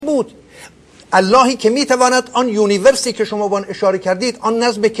اللهی که میتواند آن یونیورسی که شما به آن اشاره کردید، آن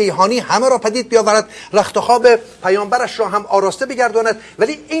نظم کیهانی همه را پدید بیاورد، رخت خواب پیامبرش را هم آراسته بگرداند،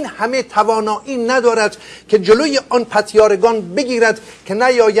 ولی این همه توانایی ندارد که جلوی آن پتیارگان بگیرد که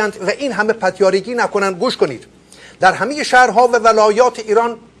نیایند و این همه پتیارگی نکنند. گوش کنید، در همه شهرها و ولایات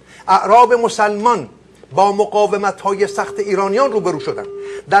ایران اعراب مسلمان با مقاومت‌های سخت ایرانیان روبرو شدند.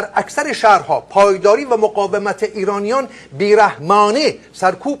 در اکثر شهرها پایداری و مقاومت ایرانیان بیرحمانه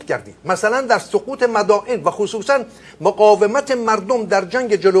سرکوب گردید. مثلا در سقوط مدائن و خصوصا مقاومت مردم در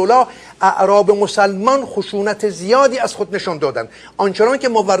جنگ جلولا، اعراب مسلمان خشونت زیادی از خود نشان دادند، آنچنان که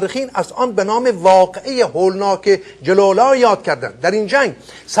مورخین از آن به نام واقعه هولناک جلولا یاد کردند. در این جنگ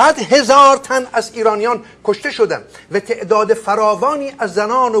 100,000 تن از ایرانیان کشته شدند و تعداد فراوانی از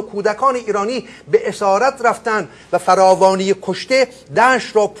زنان و کودکان ایرانی به اسارت رفتند و فراوانی کشته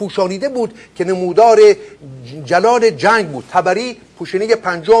دشت را پوشانیده بود که نمودار جلال جنگ بود. طبری پوشینی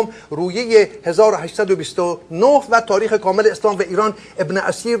پنجم رویه 1829 و تاریخ کامل اسلام و ایران ابن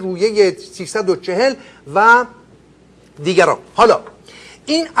اسیر رویه 340 و دیگران. حالا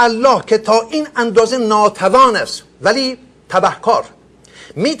این الله که تا این اندازه ناتوان است ولی تبهکار،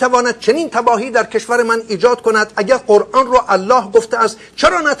 میتواند چنین تباهی در کشور من ایجاد کند؟ اگر قرآن را الله گفته است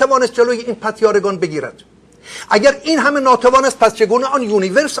چرا نتوانست جلوی این پتیارگان بگیرد؟ اگر این همه ناتوان است پس چگونه آن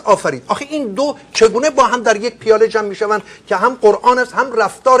یونیورس آفرید؟ آخه این دو چگونه با هم در یک پیاله جمع میشوند که هم قرآن است هم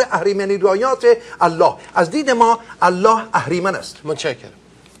رفتار اهریمنی رایات الله؟ از دید ما الله اهریمن است. متشکرم.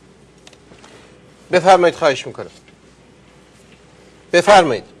 بفرمایید، خواهش میکنم.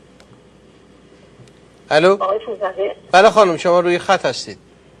 بفرمایید. الو. بله خانم، شما روی خط هستید.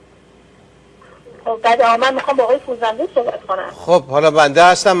 خب بعد من میخوام با آقای فروزنده صحبت کنم. خب حالا بنده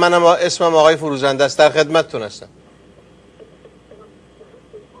هستم، منم اسمم آقای فروزنده است، در خدمتتون هستم.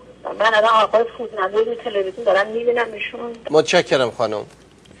 من الان آقای فروزنده روی تلویزیون دارم میبینم ایشون. متشکرم خانم.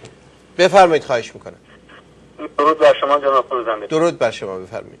 بفرمایید، خواهش میکنم. درود بر شما جناب فروزنده. درود بر شما،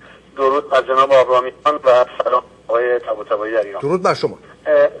 بفرمایید. درود بر جناب آبرامیان و سلام آقای طباطبایی در ایران. درود بر شما.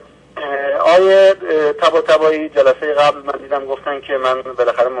 آقای طباطبایی جلسه قبل من دیدم گفتن که من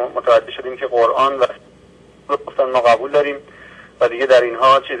بالاخره متوجه شدیم که قرآن و گفتن ما قبول داریم و دیگه در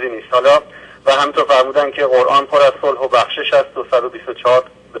اینها چیزی نیست. حالا و همینطور فرمودن که قرآن پر از صلح و بخشش است و 124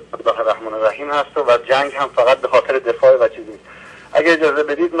 الله الرحمن الرحیم هست و جنگ هم فقط به خاطر دفاع و چیزی نیست. اگه اجازه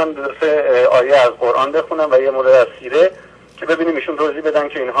بدید من دو سه آیه از قرآن بخونم و یه مورد از سیره که ببینیم ایشون توضیح بدن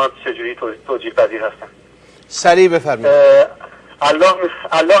که اینها چجوری توجیه پذیر هستن. سریع بفرمایید.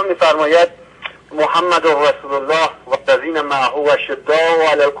 الله میفرماید محمد رسول الله و الذین معه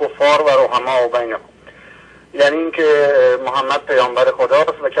اشداء علی الکفار و رحماء بینهم، یعنی اینکه محمد پیامبر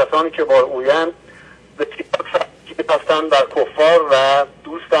خداست و کسانی که با اویند به تیاب هستند بر کفار و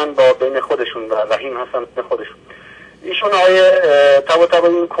دوستن با بین خودشون و رحیم هستند بین خودشون. ایشون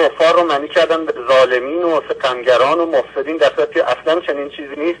طباطبایی این کفار رو معنی کردن به ظالمین و ستمگران و مفسدین، در صورتی که اصلا چنین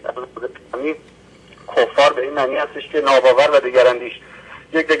چیزی نیست. کفار به این معنی هستش که ناباور و دگراندیش.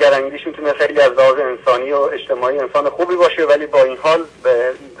 یک دگراندیش میتونه خیلی از لحاظ انسانی و اجتماعی انسان خوبی باشه ولی با این حال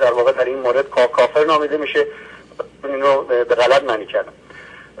در واقع در این مورد کافر نامیده میشه. این رو به غلط معنی کردن.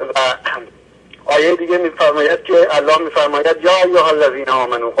 و آیه دیگه میفرماید که الله میفرماید یا ایها الذین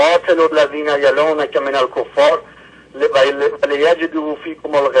آمنوا قاتلوا الذین یلونک من الکفار ولیجدوا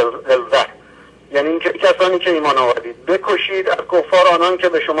فیکم الغلظه، یعنی اینکه کسانی که ایمان آوردید بکشید از کفار آنان که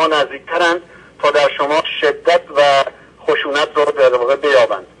به شما نزدیکترند تا در شما شدت و خشونت رو در واقع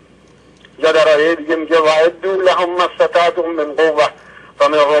بیابند. یا در آیه دیگه میگه وعدوا لهم ما استطعتم من قوة و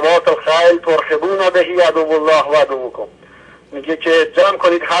من رباط الخیل ترهبون به عدو الله و عدوکم، میگه که جمع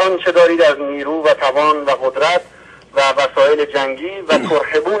کنید هر آنچه دارید از نیرو و توان و قدرت و وسایل جنگی و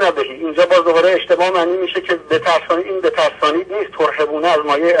ترهبون به. اینجا باز دوباره اشتباه معنی میشه که بترسانید. این بترسانید نیست، ترهبونه از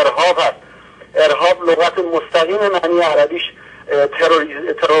مایه ارهاب هست. ارهاب لغت مستقیم معنی عربیش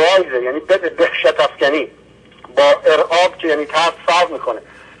ترورایزه، یعنی دهشت افکنی. با ارهاب که یعنی ترس فرق میکنه،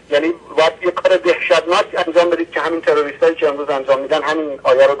 یعنی باید یک کار دهشتناک انجام بدید که همین تروریستایی که امروز انجام میدن همین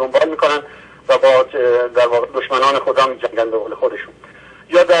آیه رو دنبال میکنن و با در واقع دشمنان خدا میجنگن به قول خودشون.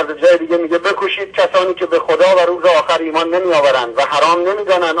 یا در جای دیگه میگه بکشید کسانی که به خدا و روز آخر ایمان نمیآورند و حرام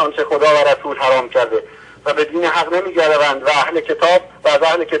نمیدانند آنچه خدا و رسول حرام کرده و به دین حق نمیگردند و اهل کتاب و از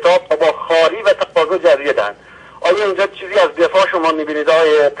اهل کتاب با خاری و تقاضا جزیه دهند. آیا اینجا چیزی از دفاع شما میبینید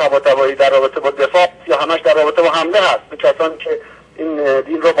آقای طباطبایی در رابطه با دفاع یا همش در رابطه با حمله هست به کسانی که این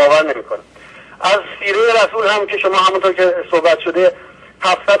دین رو باور نمیکنن؟ از سیره رسول هم که شما همونطور که صحبت شده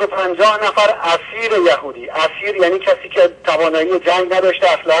 750 نفر اسیر یهودی، اسیر یعنی کسی که توانایی جنگ نداشته،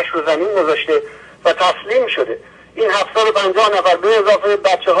 اسلحه‌اش رو زمین گذاشته و تسلیم شده. این 750 نفر به اضافه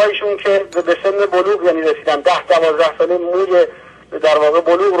بچه‌هایشون که به سن بلوغ یعنی رسیدن 10-12 ساله، موی در واقع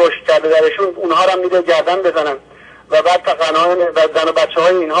بلوغ رشد کرده درشون، اونها رو هم میده گردن بزنن و بعد تا غنایم و زن و بچه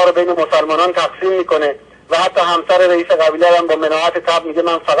های اینها رو بین مسلمانان تقسیم میکنه و حتی همسر رئیس قبیله هم با مناعت طبع میگه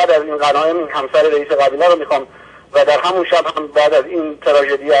من فقط از این غنایم این همسر رئیس قبیله رو میخوام و در همون شب هم بعد از این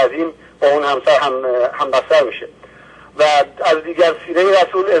تراژدی عظیم با اون همسر هم بستر میشه. و از دیگر سیره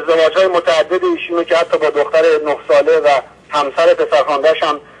رسول ازدواج‌های متعدد ایشونو که حتی با دختر 9 ساله و همسر پسرخوانده‌اش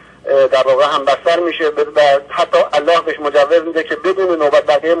هم در واقع هم بستر میشه و حتی الله بهش مجوز میده که بدون نوبت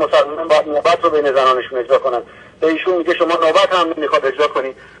بقیه مسلمانان باید نوبت رو بین زنانشون اجرا کنن. به ایشون میگه شما نوبت هم نمیخواد اجرا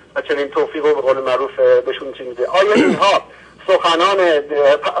کنی و چنین توفیق رو به قول معروف بهشون چی میده. آیا اینها سخنان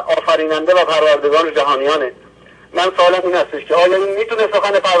آفریننده و پروردگار جهانیانه؟ من سوالم این هستش که آیا این میتونه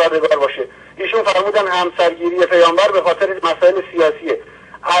سخن پروردگار باشه؟ ایشون فرمودن همسرگیری پیامبر به خاطر مسائل سیاسیه.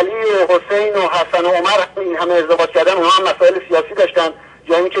 علی و حسین و حسن و عمر این همه ازدواج کردن، اونها هم مسائل سیاسی داشتن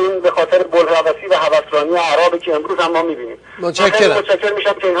یا اینکه این به خاطر بلهوسی و هوسرانی اعرابی که امروز هم ما میبینیم؟ متشکرم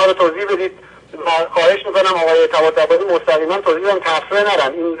میشم که اینها رو توضیح بدید و خواهش میکنم آقای طباطبایی مستقیما توضیح بدن، تفسیر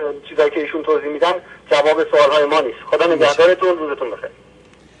نرن. این چیزایی که ایشون توضیح میدن جواب سوالهای ما نیست. خدا نگهدارتون، روزتون بخیر.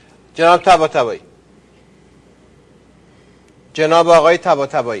 جناب طباطبایی. جناب آقای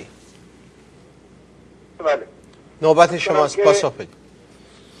طباطبایی. بله. نوبت شماست، پاسخ بدید.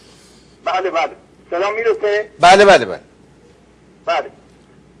 بله. سلام میرسه؟ بله.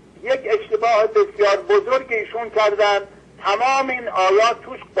 یک اشتباه بسیار بزرگ ایشون کردن. تمام این آیات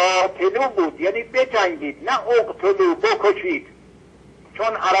توش قاتلو بود، یعنی بجنگید، نه اقتلو، بکشید.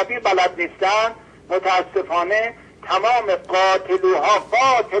 چون عربی بلد نیستن متاسفانه تمام قاتلوها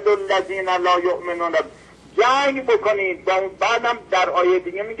قاتل الذین لا یؤمنون، جنگ بکنید. بعدم در آیه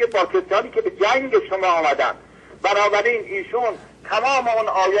دیگه میگه با کسانی که به جنگ شما آمدن. بنابراین ایشون تمام اون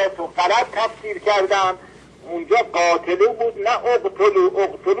آیات رو غلط تفسیر کردن. اونجا قاتلو بود نه اقتلو.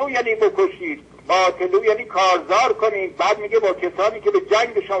 اقتلو یعنی بکشید، قاتلو یعنی کارزار کنید. بعد میگه با کسانی که به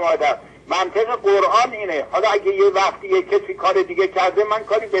جنگ شما آمدن. منطق قرآن اینه. حالا اگه یه وقتی یه کسی کار دیگه کرده من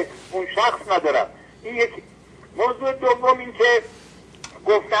کاری به اون شخص ندارم. این یک موضوع. دوم این که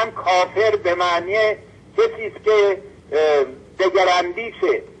گفتم کافر به معنی کسیست که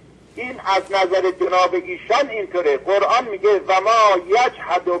دگراندیشه. این از نظر جناب ایشان اینطوره. قرآن میگه و ما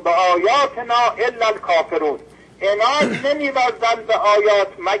یجحد بآیاتنا الا الکافرون، عناد نمی‌ورزند به آیات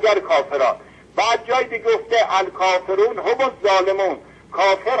مگر کافران. بعد جای دیگه گفته الکافرون هم الظالمون،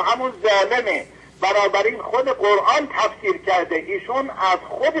 کافر همون ظالمه. بنابراین خود قرآن تفسیر کرده، ایشون از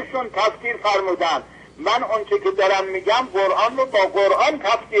خودشون تفسیر فرمودن. من اونچه که دارم میگم قرآن رو با قرآن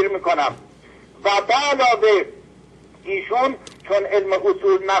تفسیر میکنم. و به علاوه ایشون چون علم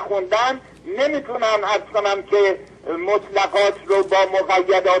اصول نخوندن نمیتونن عرض کنم که مطلقات رو با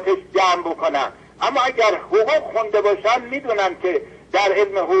مقیداتش جمع بکنن. اما اگر حقوق خونده باشن میدونن که در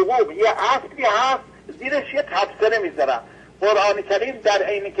علم حقوق یه اصلی هست زیرش یه تفسیره میذارن. قرآن کریم در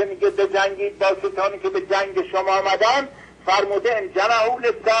عینی که میگه بجنگید با کسانی که به جنگ شما آمدن فرموده ان جنحوا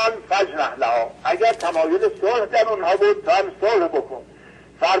للسلم فاجنح لها، اگر تمایل صلح در اونها بود تو هم صلح بکن.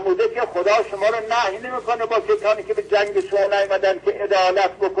 فرموده که خدا شما رو نهی نمیکنه با کسانی که به جنگ شما نیامدن که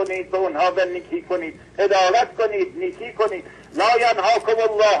عدالت بکنید به اونها و نیکی کنید. عدالت کنید، نیکی کنید. لا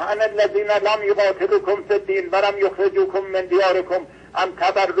ینهاکم الله عن الذین لم یقاتلوکم فی الدین و لم یخرجوکم من دیارکم ان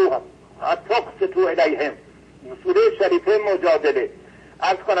تبروهم و تقسطوا الیهم. سوره شریفه مجادله.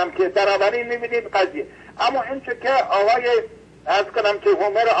 عرض کنم که درآورین میبینید قضیه. اما این که آقای عرض کنم که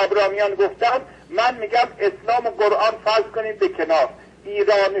هومر آبرامیان گفتن، من میگم اسلام و قرآن فرض کنید به کنار.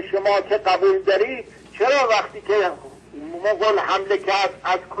 ایران شما که قبول دارید، چرا وقتی که مغول حمله کرد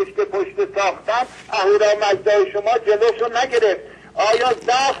از کشت پشت ساختن اهورامزدای شما جلوشو نگرفت؟ آیا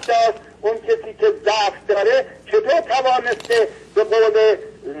ضعف داشت؟ اون کسی که ضعف داره چطور توانسته به قول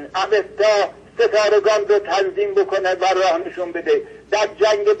اوستا ستارگان رو تنظیم بکنه و راه نشون بده؟ در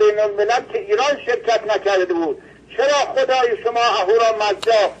جنگ بین الملل که ایران شرکت نکرده بود، چرا خدای شما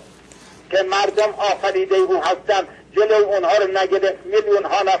اهورامزدا که مردم آفریده او هستن جلو اونها رو نگرفت؟ میلیون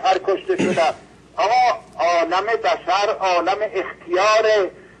ها نفر کشته شدن. آقا عالم بشر عالم اختیار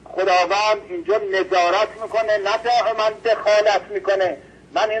خداوند اینجا نظارت میکنه، نه دائما دخالت میکنه.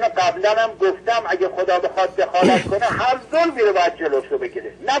 من اینو قبلا هم گفتم اگه خدا بخواد دخالت کنه هر ظلمی رو باید جلوشو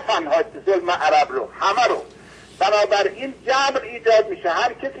بگیره، نه تنها ظلم عرب رو، همه رو. بنابراین جبر ایجاد میشه.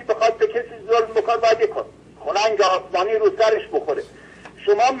 هر کسی بخواد به کسی ظلم بکنه باید کن خلنگ آسمانی رو سرش بخوره.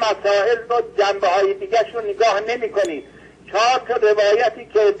 شما مسائل رو جنبه های دیگه رو نگاه نمی کنید. 4 تا روایتی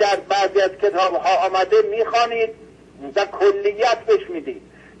که در بعضی از کتاب ها آمده میخوانید و کلیت بهش میدید.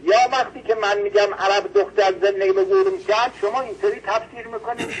 یا وقتی که من میگم عرب دختر زندگی به گور میکرد، شما اینطوری تفسیر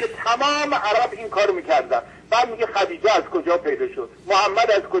میکنید که تمام عرب این کار میکردن. بعد میگه خدیجه از کجا پیدا شد،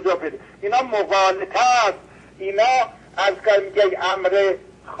 محمد از کجا پیدا. اینا مغالطه است. اینا از که یک امر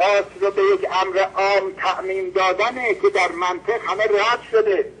خاص رو به یک امر عام تعمیم دادنه که در منطق همه رد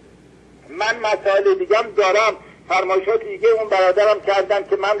شده. من مسائل دیگم دارم، فرمایشات دیگه اون برادرم کردن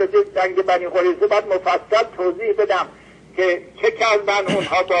که من راجع به جنگ بنی قریظه باید مفصل توضیح بدم که چه کردن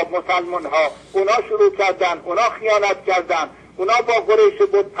اونها با مسلمان ها. اونا شروع کردن، اونا خیانت کردن، اونا با قریش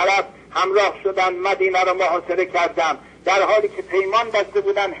بود پرست همراه شدن، مدینه رو محاصره کردن، در حالی که پیمان بسته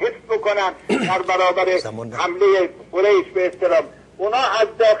بودن حفظ بکنن در برابر حمله قریش به احترام. اونا از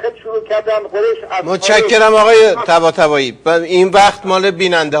داخل شروع کردن، قریش از متشکرم آقای طباطبایی. این وقت مال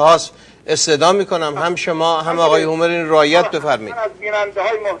بیننده هاست، استدعا میکنم هم شما هم آقای هومر این رعایت بفرمایید. من از بیننده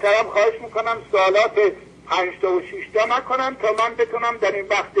های محترم خواهش میکنم سوالات 5 تا و 6 تا نکنن تا من بتونم در این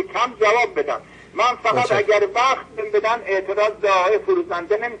وقت کم جواب بدم. من فقط اگر وقت بدن اعتراض به آقای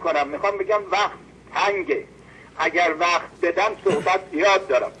فروزنده نمی کنم، میخوام بگم وقت تنگه، اگر وقت بدن صحبت زیاد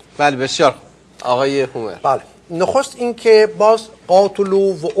دارم. بله بسیار. آقای هومر. بله، نخست این که باز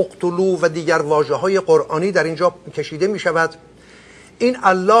قاتلو و اقتلو و دیگر واژه های قرآنی در اینجا کشیده می شود. این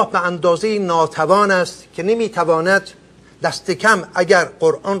الله به اندازه ناتوان است که نمی تواند دست کم اگر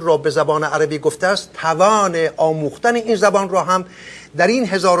قرآن را به زبان عربی گفته است توان آموختن این زبان را هم در این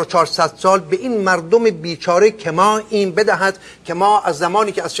 1400 سال به این مردم بیچاره که ما این بدهد که ما از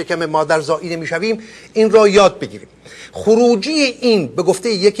زمانی که از شکم مادر زاییده میشویم این را یاد بگیریم. خروجی این، به گفته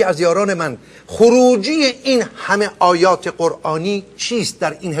یکی از یاران من، خروجی این همه آیات قرآنی چیست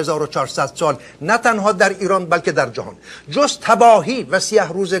در این 1400 سال، نه تنها در ایران بلکه در جهان؟ جز تباهی و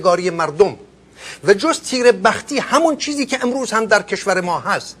سیه روزگاری مردم و جز تیر بختی همون چیزی که امروز هم در کشور ما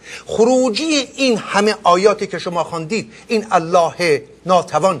هست. خروجی این همه آیاتی که شما خواندید، این الله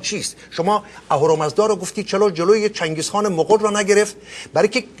ناتوان چیست؟ شما اهورامزدا رو گفتید چرا جلوی چنگیزخان مغول را نگرفت؟ برای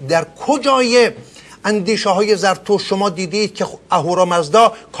که در کجای اندیشه های زرتشت شما دیدید که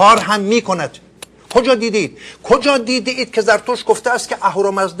اهورامزدا کار هم میکند؟ کجا دیدید؟ کجا دیدید که زرتشت گفته است که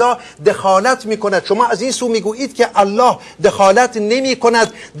اهورامزدا دخالت میکند؟ شما از این سو میگویید که الله دخالت نمی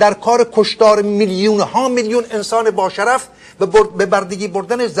کند در کار کشتار میلیون ها میلیون انسان با شرف و به بردگی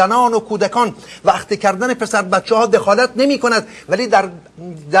بردن زنان و کودکان و اخته کردن پسر بچه ها دخالت نمی کند، ولی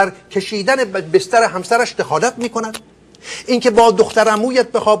در کشیدن بستر همسرش دخالت می کند. این که با دختر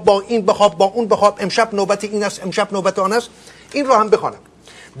عمویت بخواب، با این بخواب، با اون بخواب، امشب نوبت این است، امشب نوبت آن است. این رو هم بخوانم.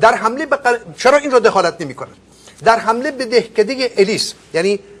 در حمله چرا این را دخالت نمی کند؟ در حمله به دهکده الیس،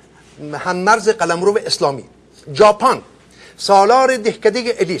 یعنی هممرز قلمرو اسلامی، ژاپن سالار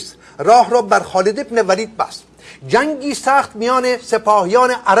دهکده الیس راه را بر خالد ابن ولید بست. جنگی سخت میان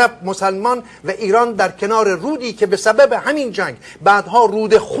سپاهیان عرب مسلمان و ایران در کنار رودی که به سبب همین جنگ بعدها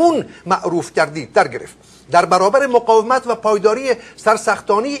رود خون معروف گردید در گرفت. در برابر مقاومت و پایداری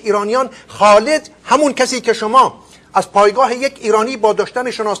سرسختانه ایرانیان، خالد، همون کسی که شما از پایگاه یک ایرانی با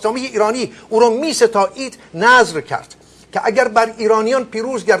داشتن شناسنامه ایرانی او را می ستایید، نذر کرد که اگر بر ایرانیان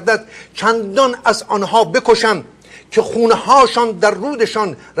پیروز گردد چندان از آنها بکشم که خونهاشان در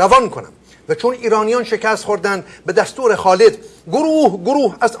رودشان روان کنم. و چون ایرانیان شکست خوردند، به دستور خالد گروه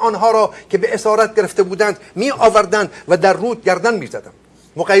گروه از آنها را که به اسارت گرفته بودند می آوردند و در رود گردن می زدند.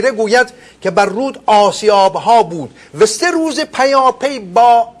 مقیره گوید که بر رود آسیابها بود و 3 روز پیاپی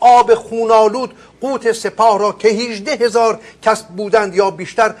با آب خونالود قوت سپاه را که 18,000 کس بودند یا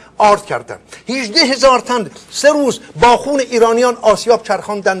بیشتر آرد کردند. 18,000 تن 3 روز با خون ایرانیان آسیاب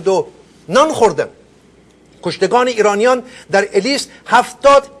چرخاندند و نان خوردند. کشتگان ایرانیان در الیس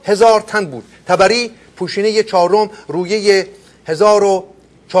 70,000 تن بود. تبری پوشینه 4 رویه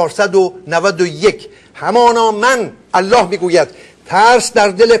 1491. همانا من، الله میگوید، ترس در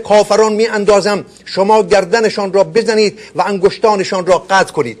دل کافران می اندازم، شما گردنشان را بزنید و انگشتانشان را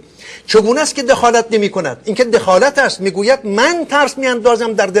قطع کنید. چگونه است که دخالت نمی کند؟ این که دخالت است. میگوید من ترس می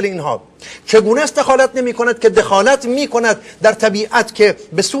اندازم در دل اینها. چگونه است دخالت نمی کند؟ که دخالت می کند در طبیعت که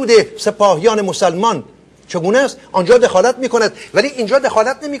به سود سپاهیان مسلمان. چگونه است؟ آنجا دخالت می کند، ولی اینجا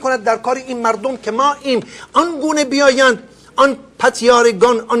دخالت نمی کند در کار این مردم که ما این آنگونه بیایند، آن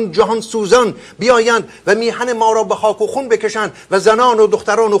پتیارگان، آن جهان سوزان بیایند و میهن ما را به خاک و خون بکشند و زنان و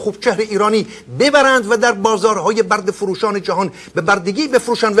دختران و خوبچهر ایرانی ببرند و در بازارهای برد فروشان جهان به بردگی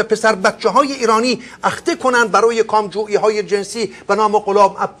بفروشند و پسر بچه های ایرانی اخته کنند برای کامجویی های جنسی به نام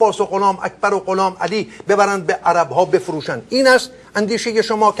غلام عباس و غلام اکبر و غلام علی، ببرند به عرب ها بفروشند. این است اندیشه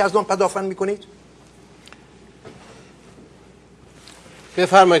شما که از آن پدافند میکنید؟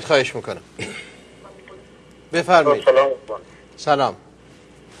 بفرمایید، خواهش میکنم. بفرمایید. سلام.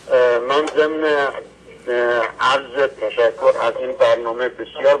 من ضمن عرض تشکر از این برنامه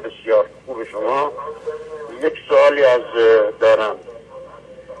بسیار بسیار خوب شما یک سوالی از دارم.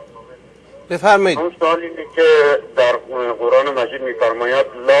 بفرمایید. اون سوال اینه که در قرآن مجید میفرماید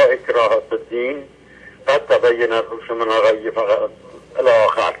لا اکراه فی الدین، قد تبین الرشد من الغی فقط الی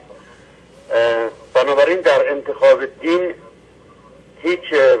آخر. بنابراین در انتخاب دین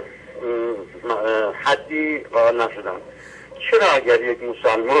هیچ حدی قائل نشدن. چرا اگر یک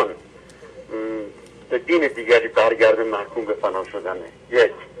مسلمان به دین دیگری برگرده محکوم به فنا شدنه؟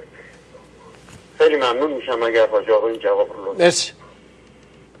 یک. خیلی ممنون میشم اگر حاج آقا این جواب رو لطفا. مرسی.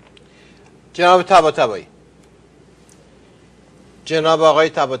 جناب طباطبایی. جناب آقای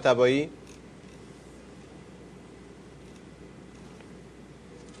طباطبایی.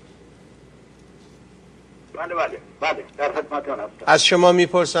 بله در خدمتتون هستم. از شما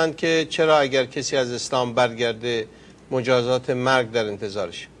میپرسند که چرا اگر کسی از اسلام برگرده مجازات مرگ در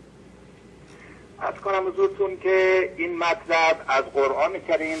انتظارش؟ عرض کنم حضورتون که این مطلب از قرآن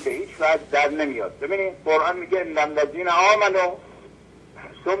کریم به هیچ وجه در نمیاد. ببینید قرآن میگه ان الذین آمنوا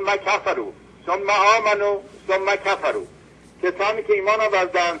ثم کفروا ثم آمنوا ثم کفروا، کسانی که ایمان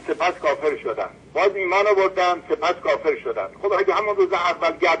آوردن سپس کافر شدن، باز ایمان آوردن سپس کافر شدن. خب اگه همون روز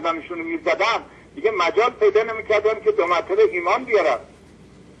اول گردنشون رو میزدن دیگه مجال پیدا نمیکردن که دو مرتبه ایمان بیارن.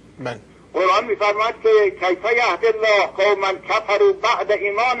 قرآن میفرماید که کیف یهدی الله قوما کفروا بعد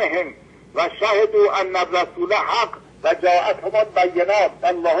ایمانهم و شهدوا ان الرسول حق و جاءتهم البینات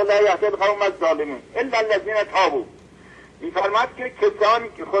الله لا یهدی القوم الظالمین الا الذین تابوا. میفرماید که کسانی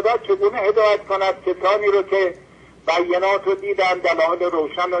که خدا چگونه هدایت کند کسانی رو که بینات رو دیدن، دلایل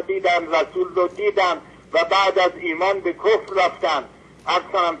روشن رو دیدن، رسول رو دیدن و بعد از ایمان به کفر رفتن. عرض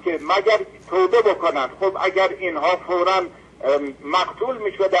کنم که مگر توبه بکنن. خب اگر اینها فوراً مقتول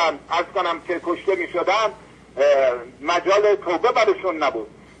می شدن، عرض کنم که کشته می شدن، مجال توبه برشون نبود.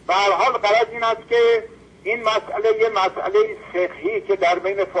 به هر حال غرض این است که این مسئله یه مسئله فقهی که در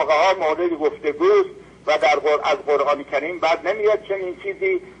بین فقها مورد گفتگوست و از قرآن کریم بعد نمیاد چنین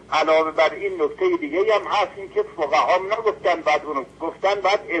چیزی. علاوه بر این نکته دیگه هم هست، این که فقها نگفتن بعد اونو گفتن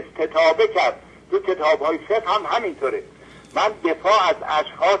بعد استتابه کرد. تو کتاب‌های فقه هم همینطوره. من دفاع از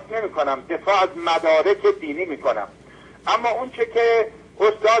اشخاص نمی کنم، دفاع از مدارک دینی می کنم. اما اون چه که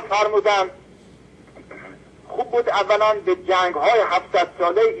استاد فرمودن خوب بود اولا به جنگ‌های 700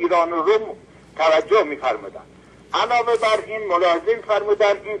 ساله ایران و روم توجه می فرمودن. علاوه بر این ملاحظه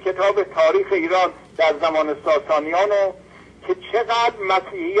فرمودن این کتاب تاریخ ایران در زمان ساسانیانو که چقدر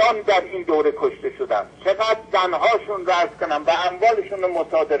مسیحیان در این دوره کشته شدن، چقدر زنهاشون رو عرض کنم و اموالشون رو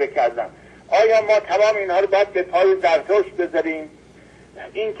مصادره کردن. آیا ما تمام اینها رو باید به پای زرتشت بذاریم؟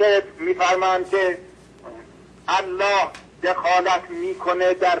 این که میفرمایند که الله دخالت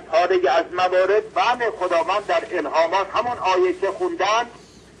میکنه در پاره از موارد، بله خداوند در الهامات همون آیه که خوندن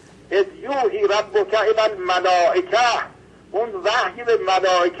اذ یوحی ربک الی الملائکه، اون وحی به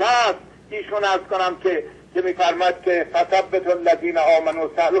ملائکه است. ایشون از کنم که میفرماید که فثبت الذین آمنوا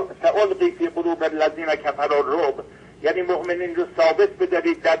سألقی فی قلوب الذین کفروا الرعب، یعنی مؤمنین رو ثابت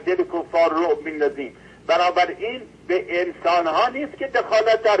بدارید در دل کفار رعب میندازیم. بنابراین به انسان ها نیست که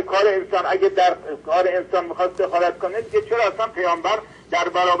دخالت در کار انسان. اگه در کار انسان میخواست دخالت کنه دیگه چرا اصلا پیامبر در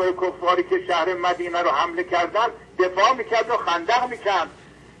برابر کفاری که شهر مدینه رو حمله کردن دفاع میکرد و خندق میکرد؟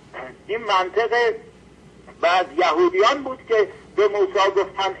 این منطق بعد یهودیان بود که به موسی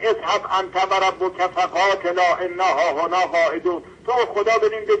گفتن اذهب انت و ربک فقاتلا انا هاهنا قاعدون، تو خدا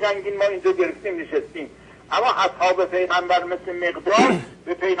بریم بجنگین ما اینجا گرفتیم نشستیم. اما اصحاب پیغمبر مثل مقدار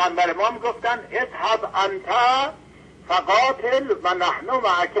به پیغمبر ما میگفتن اذهب انت فقاتل و نحن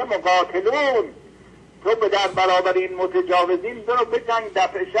معک مقاتلون، تو به در برابر این متجاوزین برو بجنگ،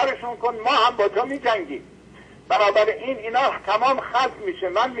 دفع شرشون کن، ما هم با تو میجنگیم. برابر اینا تمام خلط میشه.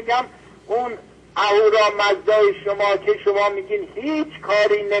 من میگم اون اهورا مزدای شما که شما میگین هیچ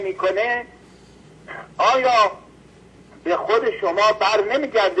کاری نمیکنه، آیا به خود شما بر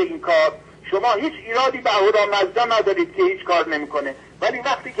نمیگرده این کار؟ شما هیچ ایرادی به اهورا مزدا ندارید که هیچ کار نمیکنه، ولی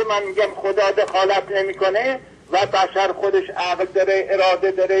وقتی که من میگم خدا دخالت نمیکنه و بشر خودش عقل داره،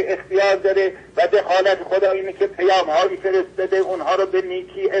 اراده داره، اختیار داره و دخالت خدا اینه که پیام‌هایی فرستاده اونها رو به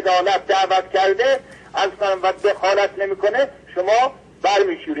نیکی عدالت دعوت کرده، از کنم و دخالت نمیکنه، شما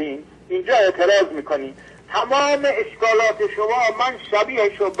برمیشورین، اینجا اعتراض میکنین. تمام اشکالات شما من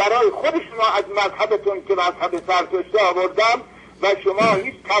شبیهشو برای خود شما از مذهبتون که مذهب زرتشتی آوردم و شما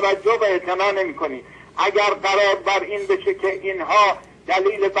هیچ توجه و اعتنا نمیکنید. اگر قرار بر این بشه که اینها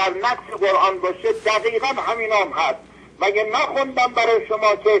دلیل بر نقص قرآن باشه، دقیقا همین هم هست. مگه نخوندم برای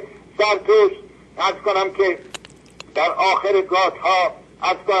شما که زرتشت از کنم که در آخر گاتها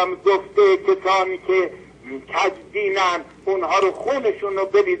از کنم گفته کسانی که کجدینن اونها رو خونشون رو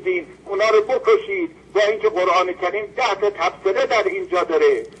بریزین، اونها رو بکشید، با اینکه قرآن کریم 10 تا تفسیره در اینجا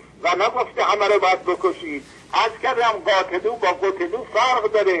داره و نگفته همه رو باید بکشید. از کردم قاتلو با قتلو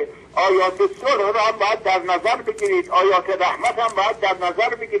فرق داره. آیات صلح رو هم باید در نظر بگیرید، آیات رحمت هم باید در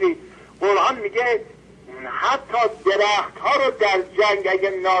نظر بگیرید. قرآن میگه حتی درخت ها رو در جنگ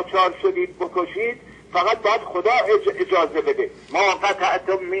اگه ناچار شدید بکشید فقط باید خدا اجازه بده. ما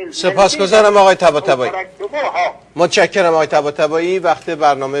قطعتم من سپاسگزارم آقای طباطبایی. متشکرم آقای طباطبایی. وقت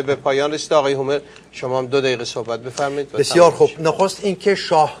برنامه به پایان رسید. آقای هومر شما هم 2 دقیقه صحبت بفرمایید. بسیار خوب. نخست اینکه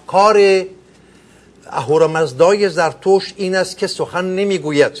شاهکار اهورامزدای زرتشت این است که سخن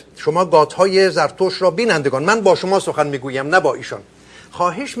نمیگوید. شما گاتهای زرتشت را بینندگان، من با شما سخن میگویم نه با ایشان.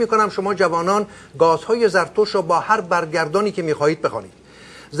 خواهش میکنم شما جوانان گاتهای زرتشت را با هر برگردانی که میخواهید بخوانید.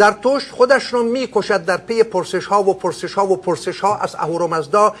 زرتشت خودش را میکشد در پی پرسش ها و پرسش ها و پرسش ها از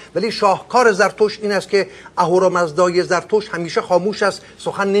اهورامزدا، ولی شاهکار زرتشت این است که اهورامزدای زرتشت همیشه خاموش است،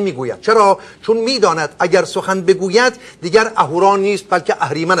 سخن نمیگوید. چرا؟ چون میداند اگر سخن بگوید دیگر اهورا نیست بلکه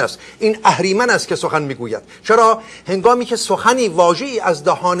اهریمن است. این اهریمن است که سخن میگوید. چرا؟ هنگامی که سخنی واژه‌ای از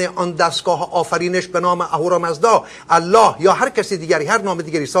دهان آن دستگاه آفرینش به نام اهورامزدا، الله یا هر کسی دیگری، هر نام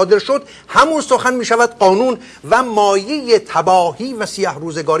دیگری صادر شد، همون سخن میشود قانون و مایه تباهی و سیاه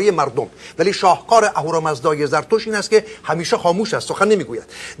روزگاری مردم. ولی شاهکار اهورامزدای زرتشت این است که همیشه خاموش است، سخن نمیگوید.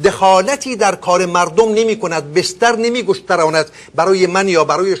 دخالتی در کار مردم نمی کند، بستر نمی گستراند برای من یا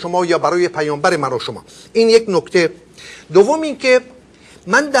برای شما یا برای پیامبر من و شما. این یک نکته. دوم این که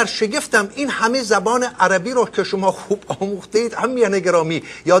من در شگفتم این همه زبان عربی رو که شما خوب آموخته اید همیهن گرامی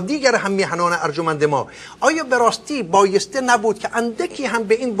یا دیگر همیهنان ارجمند ما، آیا به راستی بایسته نبود که اندکی هم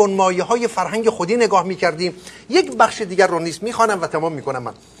به این بنمایه های فرهنگ خودی نگاه می کردیم؟ یک بخش دیگر رو نیست میخوانم و تمام میکنم.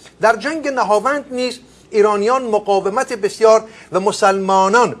 من در جنگ نهاوند نیز ایرانیان مقاومت بسیار و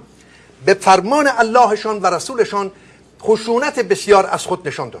مسلمانان به فرمان اللهشان و رسولشان خشونت بسیار از خود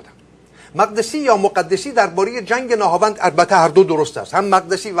نشان دادند. مقدسی یا مقدسی درباره جنگ نهاوند البته هر دو درست است، هم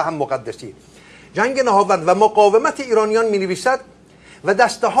مقدسی و هم مقدسی. جنگ نهاوند و مقاومت ایرانیان می نویسد و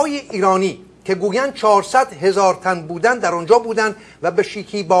دسته های ایرانی که گویند 400,000 تن بودند در آنجا بودند و به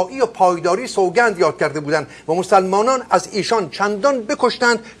شکیبایی و پایداری سوگند یاد کرده بودند و مسلمانان از ایشان چندان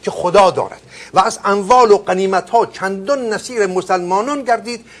بکشتند که خدا دارد و از اموال و غنیمت ها چندان نصیر مسلمانان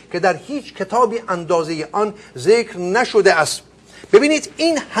گردید که در هیچ کتابی اندازه آن ذکر نشده است. ببینید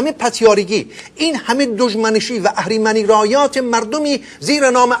این همه پتیارگی، این همه دشمنشی و اهریمنی رایات مردمی زیر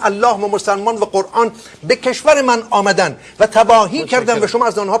نام الله و مسلمان و قرآن به کشور من آمدن و تباهی کردن و شما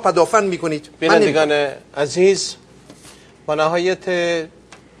از آنها پدافند میکنید. بینندگان عزیز، با نهایت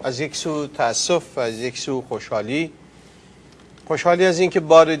از یک سو تأسف و از یک سو خوشحالی از اینکه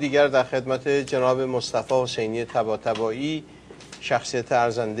بار دیگر در خدمت جناب مصطفی حسینی طباطبایی، شخصیت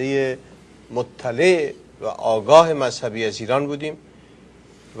ارزنده مطلع و آگاه مذهبی از ایران بودیم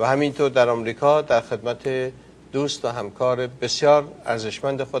و همینطور در آمریکا در خدمت دوست و همکار بسیار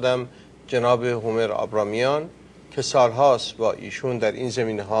ارزشمند خودم جناب هومر آبرامیان که سالهاست با ایشون در این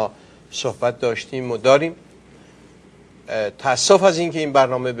زمینه‌ها صحبت داشتیم و داریم. تأسف از اینکه این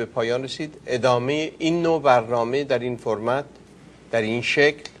برنامه به پایان رسید. ادامه این نوع برنامه در این فرمت، در این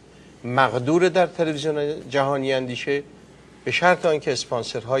شکل مقدور در تلویزیون جهانی اندیشه، به شرط آنکه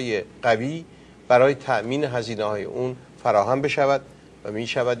اسپانسرهای قوی برای تأمین هزینه‌های اون فراهم بشود و می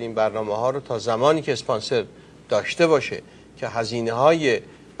شود این برنامه ها رو تا زمانی که اسپانسر داشته باشه که هزینه‌های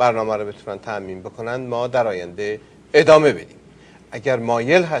برنامه رو بتونن تأمین بکنن ما در آینده ادامه بدیم. اگر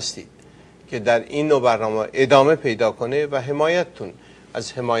مایل هستید که در این نوع برنامه ادامه پیدا کنه و حمایتتون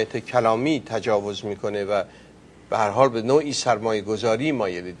از حمایت کلامی تجاوز میکنه و به هر حال به نوعی سرمایه گذاری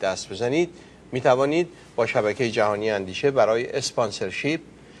مایلید دست بزنید، می توانید با شبکه جهانی اندیشه برای اسپانسرشیپ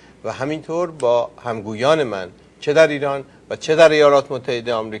و همینطور با همگویان من چه در ایران و چه در ایالات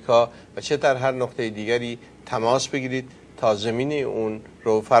متحده آمریکا و چه در هر نقطه دیگری تماس بگیرید تا زمینه اون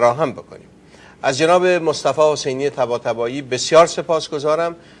رو فراهم بکنیم. از جناب مصطفی حسینی طباطبایی بسیار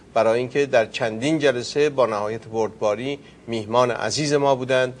سپاسگزارم برای اینکه در چندین جلسه با نهایت بردباری میهمان عزیز ما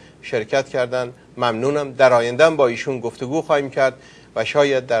بودند، شرکت کردند. ممنونم. در آینده با ایشون گفتگو خواهیم کرد و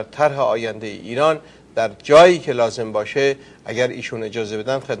شاید در طرح آینده ایران در جایی که لازم باشه اگر ایشون اجازه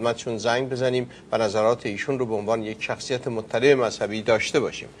بدن خدمتشون زنگ بزنیم و نظرات ایشون رو به عنوان یک شخصیت مطلع مذهبی داشته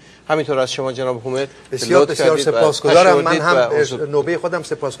باشیم. همینطور از شما جناب هومر بسیار سپاسگزارم. من هم نوبه خودم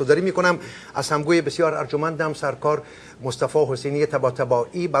سپاسگزاری میکنم از همگوی بسیار ارجمندم سرکار مصطفی حسینی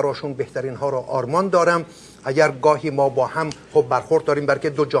طباطبایی. براشون بهترین ها رو آرمان دارم. اگر گاهی ما با هم خب برخورد داریم برکه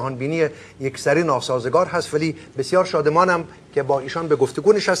دو جهان بینی یکسری ناسازگار هست، ولی بسیار شادمانم که با ایشان به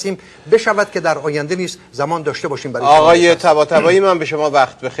گفتگو نشستیم. بشود که در آینده نیز زمان داشته باشیم برای آقای طباطبایی. من به شما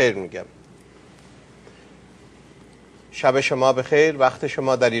وقت بخیر میگم. شب شما بخیر، وقت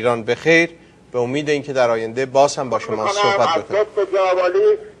شما در ایران بخیر. به امید اینکه در آینده باز هم با شما صحبت بکنم.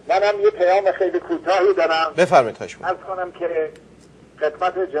 منم یه پیام خیلی کوتاهی دارم. بفرمایید خواهش عرض کنم که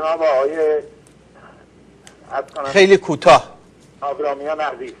خدمت جناب آقای خیلی کوتاه آبرامیان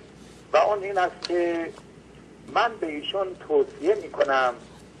عزیز و اون این است که من به ایشون توصیه میکنم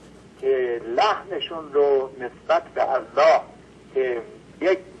که لحنشون رو نسبت به الله که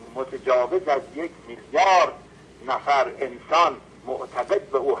یک متجاوز از 1 میلیارد نفر انسان معتقد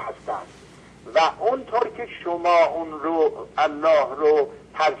به او هستند و اونطور که شما اون رو الله رو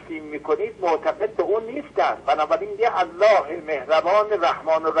ترسیم میکنید معتقد به اون نیستند، بنابراین یه الله مهربان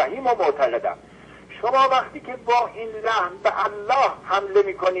رحمان و رحیم رو معتقدم. شما وقتی که با این لحن به الله حمله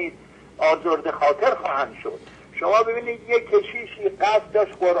میکنید آزرده خاطر خواهند شد. شما ببینید یک کشیشی قصد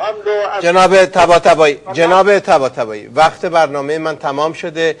داشت قرآن رو از جناب طباطبایی وقت برنامه من تمام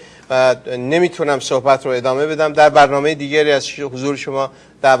شده و نمیتونم صحبت رو ادامه بدم. در برنامه دیگری از حضور شما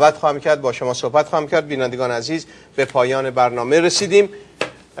دعوت خواهم کرد، با شما صحبت خواهم کرد. بینندگان عزیز، به پایان برنامه رسیدیم.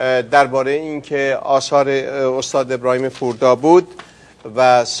 درباره اینکه آثار استاد ابراهیم پوردا بود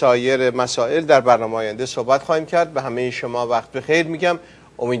و سایر مسائل در برنامه آینده صحبت خواهیم کرد. به همه شما وقت بخیر میگم.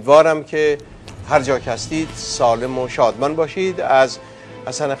 امیدوارم که هر جا که هستید سالم و شادمان باشید. از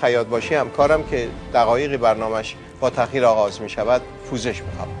حسن خیاطباشی همکارم که دقایقی برنامهش با تأخیر آغاز می شود پوزش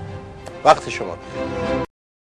میخوام. وقت شما بخیر.